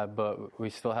 but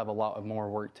we still have a lot more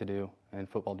work to do and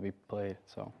football to be played.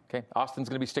 So okay, Austin's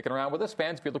going to be sticking around with us.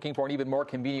 Fans, if you're looking for an even more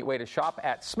convenient way to shop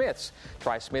at Smith's,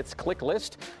 try Smith's Click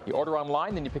List. You order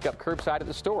online, then you pick up curbside at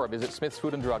the store. Visit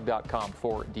smithsfoodanddrug.com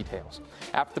for details.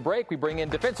 After the break, we bring in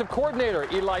defensive coordinator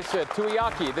Ilaisa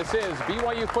Tuiaki. This is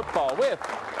BYU Football with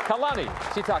Kalani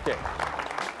Sitake.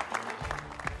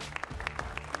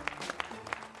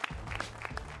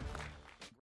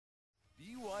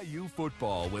 BYU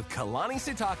Football with Kalani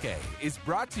Sitake is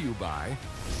brought to you by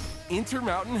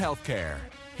Intermountain Healthcare,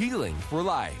 healing for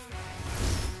life.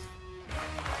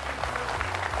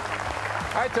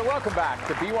 All right, so welcome back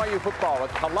to BYU Football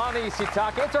with Kalani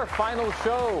Sitake. It's our final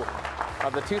show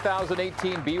of the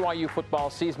 2018 BYU football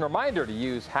season. Reminder to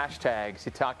use hashtag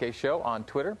Sitake Show on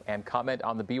Twitter and comment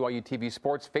on the BYU TV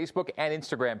Sports Facebook and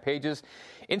Instagram pages.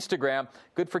 Instagram,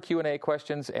 good for Q&A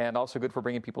questions and also good for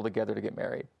bringing people together to get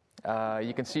married.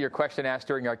 You can see your question asked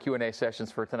during our Q&A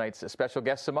sessions for tonight's special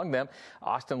guests, among them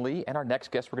Austin Lee, and our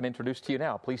next guest we're going to introduce to you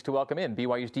now. Pleased to welcome in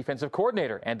BYU's defensive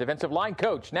coordinator and defensive line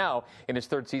coach, now in his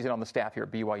 3rd season on the staff here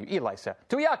at BYU, Ilaisa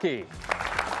Tuiaki.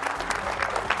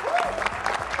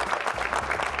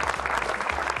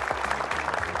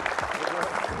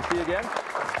 Good to see you again.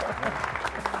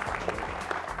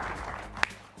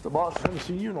 The boss. I haven't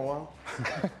seen you in a while.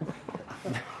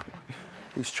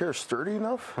 These chairs sturdy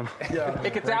enough? Yeah.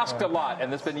 It gets asked a lot,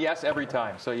 and it's been yes every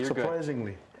time, so you're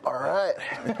Surprisingly. good. All right.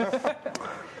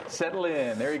 Settle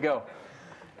in. There you go.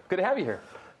 Good to have you here.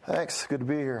 Thanks. Good to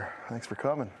be here. Thanks for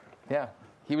coming. Yeah.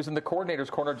 He was in the coordinator's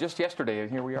corner just yesterday, and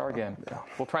here we are again. Yeah.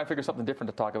 We'll try and figure something different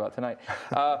to talk about tonight.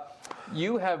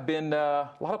 You have been a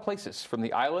lot of places, from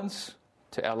the islands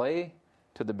to L.A.,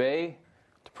 to the Bay,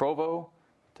 to Provo,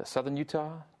 to southern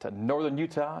Utah, to northern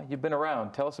Utah. You've been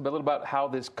around. Tell us a little about how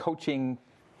this coaching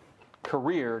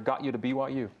career got you to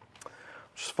BYU.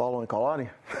 Just following Kalani.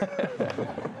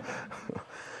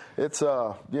 It's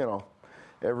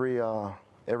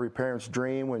every parent's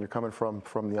dream when you're coming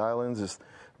from the islands is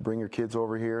bring your kids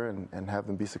over here and have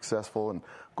them be successful and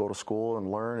go to school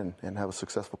and learn and have a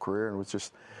successful career. And it's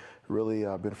just really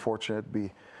been fortunate to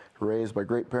be raised by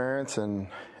great parents and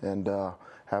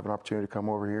have an opportunity to come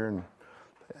over here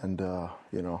and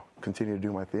continue to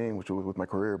do my thing, which with my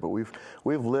career. But we've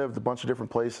lived a bunch of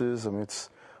different places. I mean,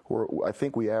 I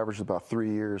think we averaged about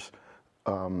 3 years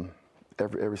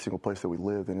every single place that we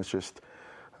lived, and it's just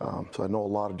so I know a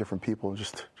lot of different people in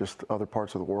just other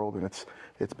parts of the world, and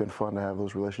it's been fun to have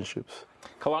those relationships.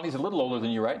 Kalani's a little older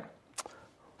than you, right?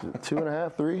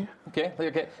 2.5, 3. Okay.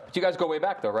 But you guys go way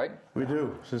back, though, right? We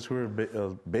do, since we were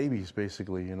babies,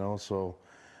 basically, So,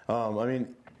 I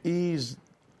mean, he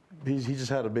just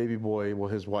had a baby boy. Well,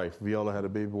 his wife Viola had a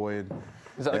baby boy.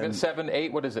 Is that like 7,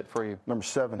 8? What is it for you? Number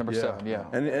 7. Number 7, yeah.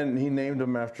 And he named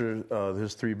him after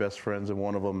his 3 best friends, and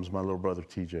one of them is my little brother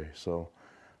TJ. So,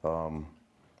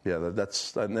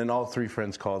 that's and then all 3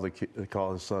 friends call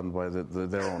his son by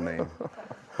their own name.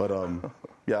 But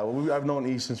I've known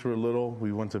E since we were little.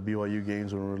 We went to BYU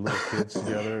games when we were little kids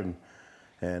together,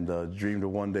 and dreamed of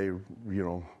one day,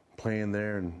 playing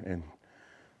there. And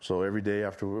so every day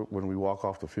when we walk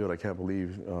off the field, I can't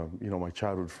believe, my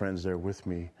childhood friends there with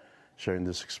me, sharing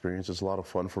this experience. It's a lot of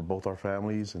fun for both our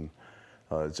families, and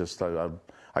it's just I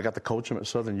got to coach him at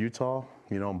Southern Utah,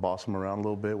 and boss him around a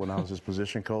little bit when I was his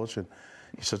position coach, and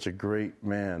he's such a great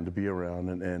man to be around,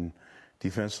 and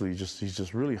defensively, he's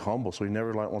just really humble. So he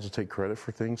never wants to take credit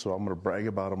for things. So I'm going to brag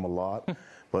about him a lot.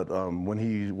 But when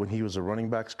he was a running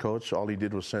backs coach, all he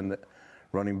did was send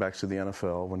running backs to the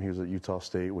NFL. When he was at Utah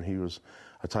State, when he was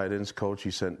a tight ends coach,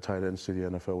 he sent tight ends to the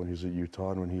NFL. When he was at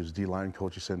Utah, and when he was D-line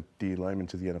coach, he sent D-linemen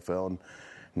to the NFL. And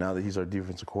now that he's our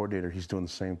defensive coordinator, he's doing the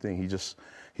same thing.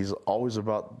 He's always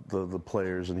about the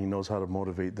players, and he knows how to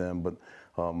motivate them, but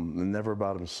never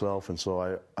about himself. And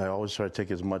so I always try to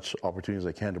take as much opportunity as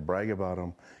I can to brag about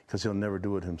him, because he'll never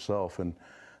do it himself. And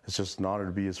it's just an honor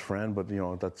to be his friend. But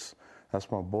that's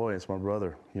my boy. It's my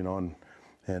brother. And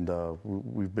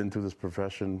we've been through this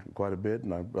profession quite a bit,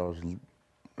 and I was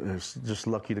just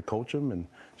lucky to coach him, and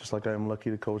just like I am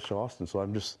lucky to coach Austin. So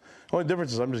the only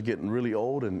difference is I'm just getting really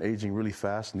old and aging really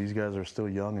fast, and these guys are still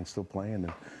young and still playing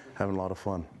and having a lot of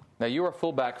fun. Now, you were a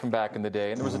fullback from back in the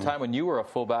day, and there was a time when you were a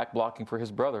fullback blocking for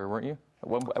his brother, weren't you?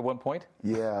 At one point?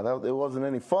 Yeah, it wasn't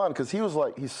any fun, because he was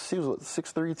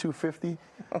 6'3", 250.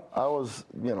 I was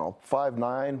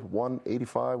 5'9",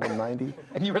 185, 190.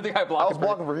 And you were the guy blocking. I was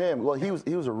blocking for him. Well, he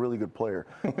was a really good player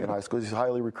in high school. He's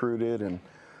highly recruited, and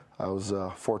I was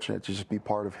fortunate to just be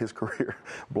part of his career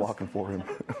blocking for him.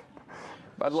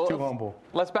 Too humble.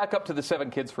 Let's back up to the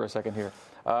 7 kids for a second here.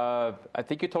 I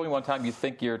think you told me one time you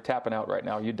think you're tapping out right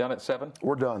now. Are you done at 7?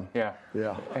 We're done. Yeah.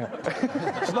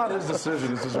 It's not his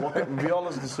decision. It's his wife,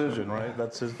 Viola's decision, right?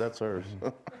 That's hers.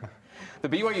 The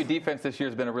BYU defense this year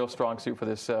has been a real strong suit for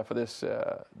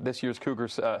this year's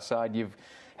Cougars side. You've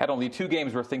had only 2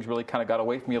 games where things really kind of got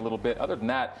away from you a little bit. Other than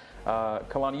that,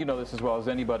 Kalani, you know this as well as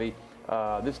anybody.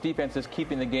 This defense is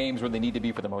keeping the games where they need to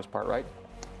be for the most part, right?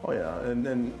 Oh yeah, and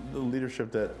the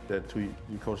leadership that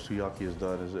Coach Tuiaki has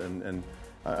done and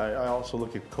I also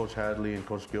look at Coach Hadley and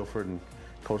Coach Guilford and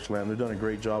Coach Lamb. They've done a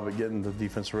great job at getting the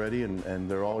defense ready, and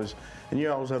they're always, and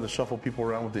you always have to shuffle people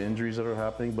around with the injuries that are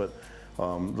happening, but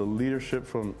the leadership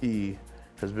from E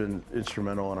has been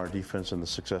instrumental in our defense and the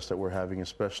success that we're having,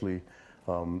 especially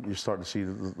you're starting to see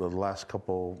the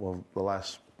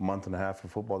last month and a half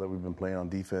of football that we've been playing on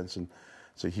defense, and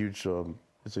it's a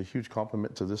huge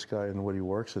compliment to this guy and what he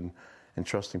works, and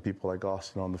trusting people like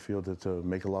Austin on the field to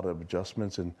make a lot of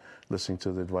adjustments and listening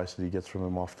to the advice that he gets from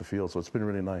him off the field. So it's been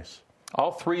really nice.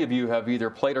 All 3 of you have either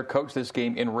played or coached this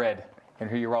game in red. And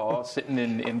here you're all sitting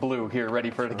in blue here, ready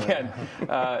for it again.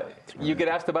 You get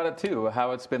asked about it, too,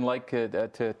 how it's been like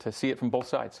to see it from both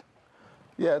sides.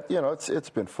 Yeah, it's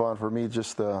been fun for me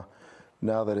just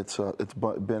now that it's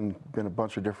been a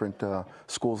bunch of different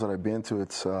schools that I've been to.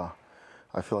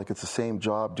 I feel like it's the same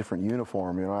job, different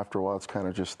uniform. After a while, it's kind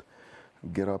of just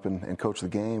get up and coach the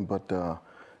game. But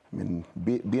I mean,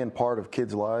 being part of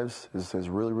kids' lives has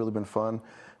really, really been fun.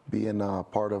 Being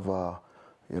part of, a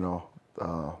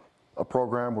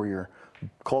program where you're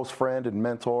close friend and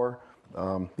mentor,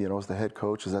 as the head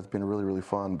coach, that's been really, really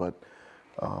fun. But,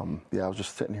 I was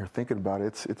just sitting here thinking about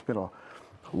it. It's been a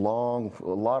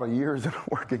lot of years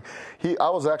working. I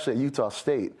was actually at Utah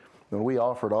State when we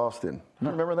offered Austin. Do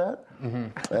you remember that?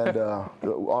 Mm-hmm. And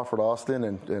offered Austin,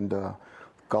 and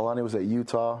Kalani was at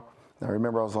Utah. I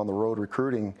remember I was on the road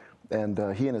recruiting, and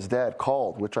he and his dad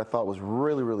called, which I thought was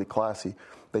really, really classy.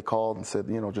 They called and said,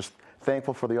 just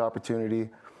thankful for the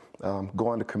opportunity,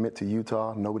 going to commit to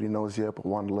Utah. Nobody knows yet, but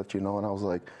wanted to let you know. And I was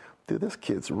like, dude, this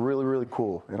kid's really, really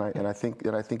cool, and I think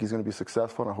he's going to be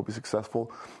successful, and I hope he's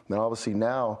successful. And obviously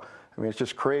now, I mean, it's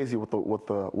just crazy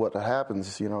what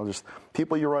happens. Just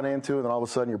people you run into, and then all of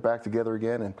a sudden you're back together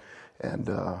again, and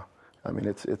I mean,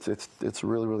 it's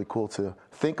really, really cool to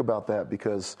think about that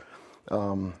because.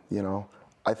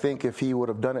 I think if he would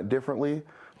have done it differently,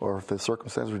 or if the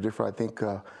circumstances were different, I think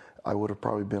I would have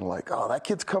probably been like, "Oh, that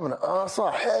kid's coming to us!" Oh,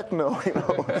 heck no,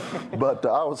 But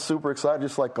I was super excited,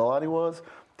 just like Kalani was,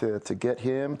 to get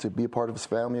him to be a part of his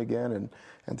family again,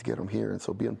 and to get him here. And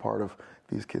so, being part of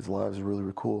these kids' lives is really,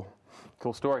 really cool.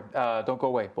 Cool story. Don't go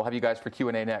away. We'll have you guys for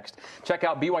Q&A next. Check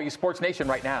out BYU Sports Nation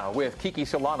right now with Kiki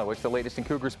Solano. It's the latest in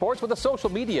Cougar sports with a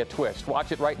social media twist.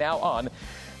 Watch it right now on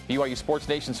BYU Sports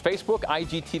Nation's Facebook,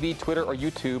 IGTV, Twitter, or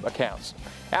YouTube accounts.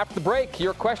 After the break,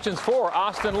 your questions for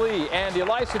Austin Lee and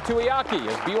Ilaisa Tuiaki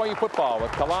as BYU football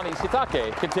with Kalani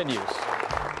Sitake continues.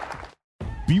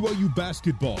 BYU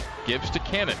basketball. Gibbs to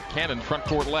Cannon. Cannon front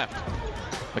court left.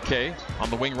 McKay on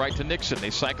the wing right to Nixon. They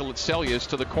cycle at Celius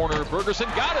to the corner. Bergerson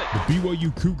got it. The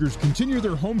BYU Cougars continue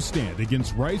their homestand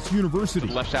against Rice University. To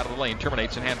the left side of the lane,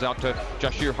 terminates and hands out to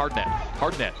Jashir Hardnett.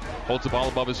 Hardnett holds the ball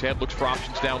above his head, looks for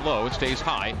options down low, and stays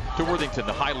high to Worthington.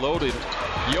 The high loaded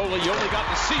Yoli. Yoli got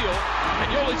the seal,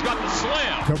 and Yoli's got the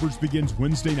slam. Coverage begins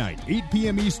Wednesday night, 8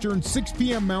 p.m. Eastern, 6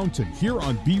 p.m. Mountain, here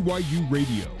on BYU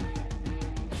Radio.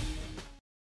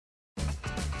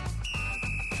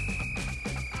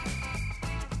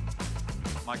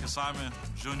 Micah Simon,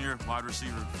 Jr., wide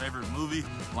receiver. Favorite movie?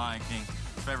 Lion King.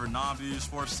 Favorite non-BYU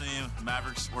sports team?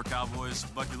 Mavericks or Cowboys.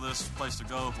 Bucket list, place to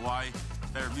go, Hawaii.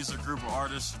 Favorite music group or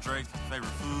artist? Drake.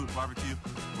 Favorite food? Barbecue.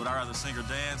 Would I rather sing or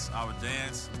dance? I would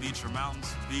dance. Beach or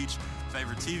mountains? Beach.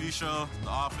 Favorite TV show? The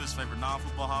Office. Favorite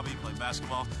non-football hobby? Play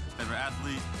basketball. Favorite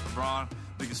athlete? LeBron.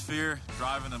 Biggest fear?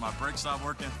 Driving and my brakes stop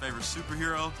working. Favorite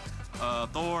superhero?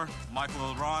 Thor.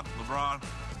 Michael LeBron. LeBron.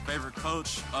 Favorite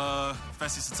coach?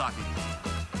 Fesi Sitake.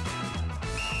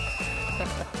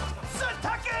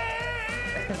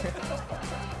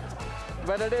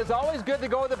 But it is always good to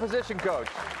go with the position coach.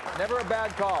 Never a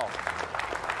bad call.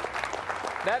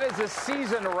 That is a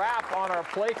season wrap on our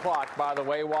play clock, by the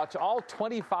way. Watch all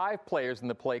 25 players in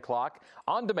the play clock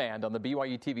on demand on the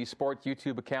BYU TV Sports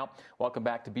YouTube account. Welcome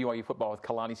back to BYU Football with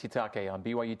Kalani Sitake on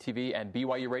BYU TV and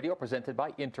BYU Radio, presented by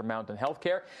Intermountain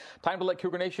Healthcare. Time to let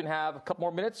Cougar Nation have a couple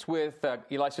more minutes with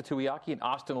Ilaisa Tuiaki and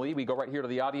Austin Lee. We go right here to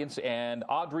the audience, and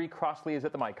Audrey Crossley is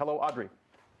at the mic. Hello, Audrey.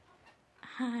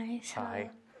 Hi. So,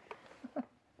 Hi.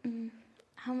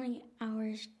 How many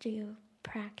hours do you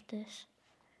practice?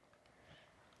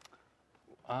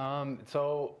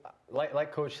 So,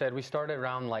 like Coach said, we started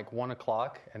around like 1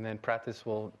 o'clock, and then practice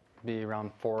will be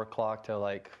around 4 o'clock to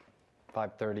like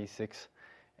 5:30, 6.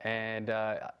 And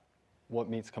what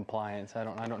meets compliance? I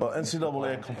don't know. Well,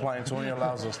 NCAA compliance only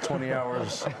allows us 20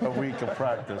 hours a week of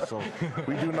practice, so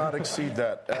we do not exceed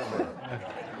that ever.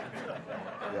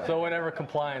 Yeah. So whenever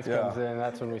compliance comes in,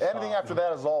 that's when we stop. Anything after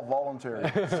that is all voluntary.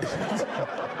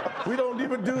 We don't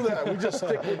even do that. We just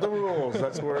stick with the rules.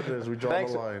 That's where it is. We draw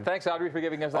the line. Thanks, Audrey, for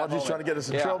giving us that Audrey's trying to get us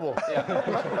in trouble.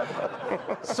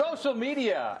 Yeah. Social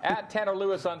media, at Tanner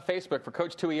Lewis on Facebook for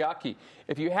Coach Tuiaki.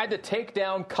 If you had to take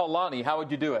down Kalani, how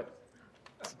would you do it?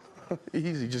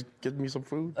 Easy. Just give me some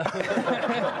food.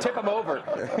 Tip him over.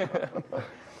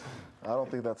 I don't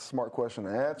think that's a smart question to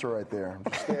answer right there.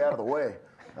 Just stay out of the way.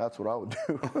 That's what I would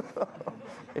do.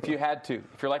 If you had to,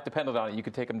 if your life depended on it, you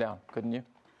could take him down, couldn't you?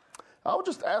 I would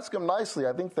just ask him nicely.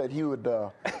 I think that he would, be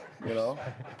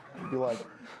like,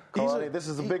 Kalani, this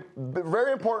is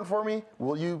very important for me.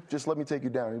 Will you just let me take you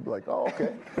down? He'd be like, oh,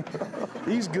 okay.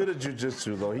 He's good at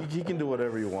jiu-jitsu, though. He can do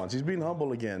whatever he wants. He's being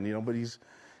humble again, but he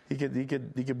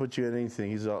could put you in anything.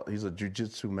 He's a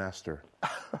jiu-jitsu master,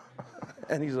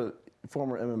 and he's a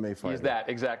former MMA fighter. He's that,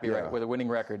 exactly right, with a winning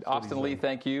record. Austin Lee,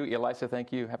 thank you. Ilaisa,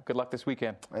 thank you. Have good luck this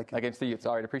weekend against the Utes.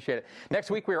 All right, appreciate it.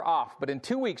 Next week we are off, but in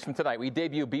 2 weeks from tonight we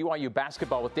debut BYU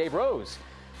basketball with Dave Rose.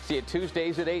 See it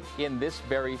Tuesdays at 8 in this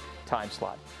very time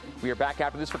slot. We are back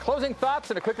after this for closing thoughts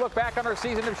and a quick look back on our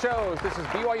season of shows. This is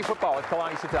BYU Football with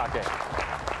Kalani Sitake.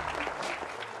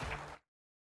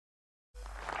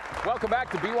 Welcome back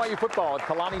to BYU Football with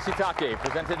Kalani Sitake,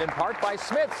 presented in part by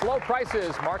Smith's. Low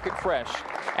prices, market fresh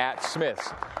at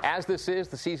Smith's. As this is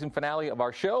the season finale of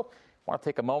our show, I want to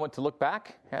take a moment to look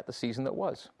back at the season that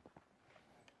was.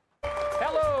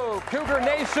 Hello, Cougar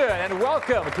Nation, and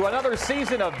welcome to another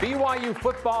season of BYU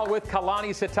Football with Kalani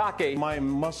Sitake. My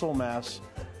muscle mass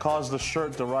caused the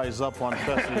shirt to rise up on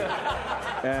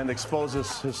Fessy and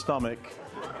exposes his stomach.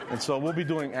 And so we'll be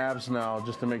doing abs now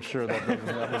just to make sure that doesn't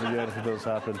happen again if it does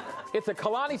happen. It's a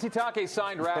Kalani Sitake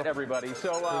signed rat, everybody.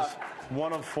 So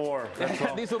one of 4.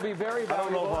 These will be very valuable. I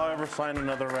don't know if I'll ever sign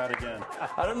another rat again.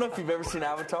 I don't know if you've ever seen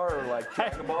Avatar or like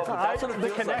Dragon Ball, but that's what it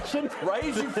feels connection. Like. Right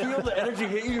as you feel the energy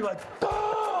hit you, you're like,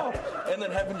 oh! And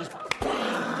then heaven just.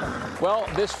 Well,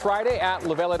 this Friday at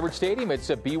LaVell Edwards Stadium, it's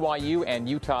a BYU and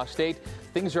Utah State.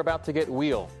 Things are about to get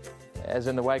wheel, as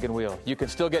in the wagon wheel. You can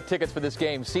still get tickets for this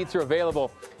game. Seats are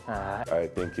available. I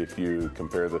think if you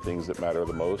compare the things that matter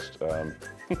the most,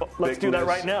 let's do that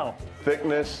right now.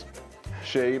 Thickness,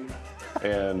 shape,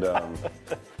 and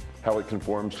how it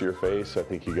conforms to your face, I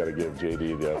think you got to give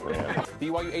JD the upper hand.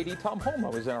 BYU AD Tom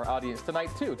Holmoe is in our audience tonight,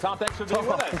 too. Tom, thanks for being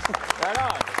with us. Right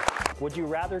on. Would you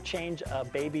rather change a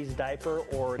baby's diaper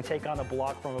or take on a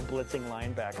block from a blitzing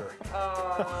linebacker?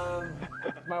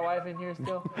 Is my wife in here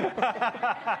still?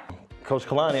 Coach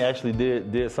Kalani actually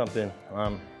did something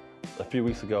a few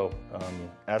weeks ago,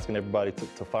 asking everybody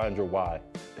to find your why.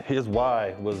 His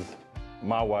why was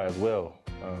my why as well.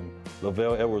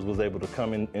 LaVell Edwards was able to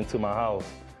come into my house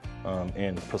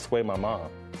and persuade my mom.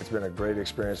 It's been a great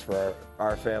experience for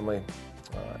our family,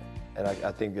 and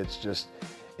I think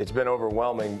it's been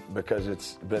overwhelming because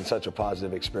it's been such a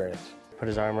positive experience. Put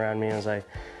his arm around me and was like,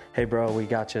 hey bro, we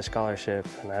got you a scholarship.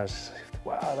 And I was,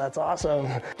 wow, that's awesome.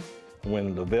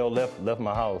 When LaVell left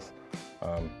my house,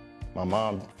 my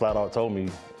mom flat out told me,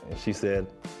 and she said,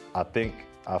 I think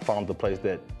I found the place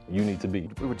that you need to be.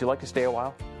 Would you like to stay a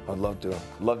while? I'd love to.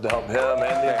 Love to help him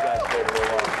and these guys stay for a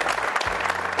while.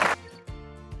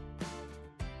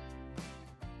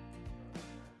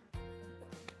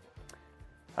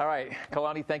 All right,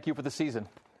 Kalani, thank you for the season.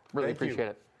 Really appreciate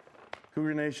it.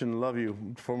 Cougar Nation, love you.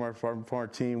 From our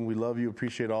team, we love you,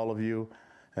 appreciate all of you,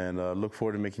 and look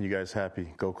forward to making you guys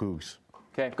happy. Go Cougs.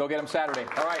 Okay, go get them Saturday.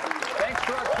 All right, thanks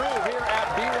to our crew here at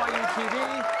BYU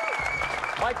TV.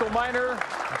 Michael Miner,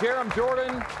 Jerem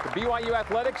Jordan, the BYU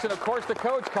Athletics, and of course the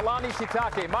coach, Kalani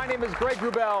Sitake. My name is Greg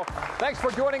Wrubell. Thanks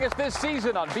for joining us this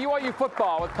season on BYU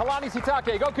Football with Kalani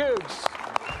Sitake. Go Cougs!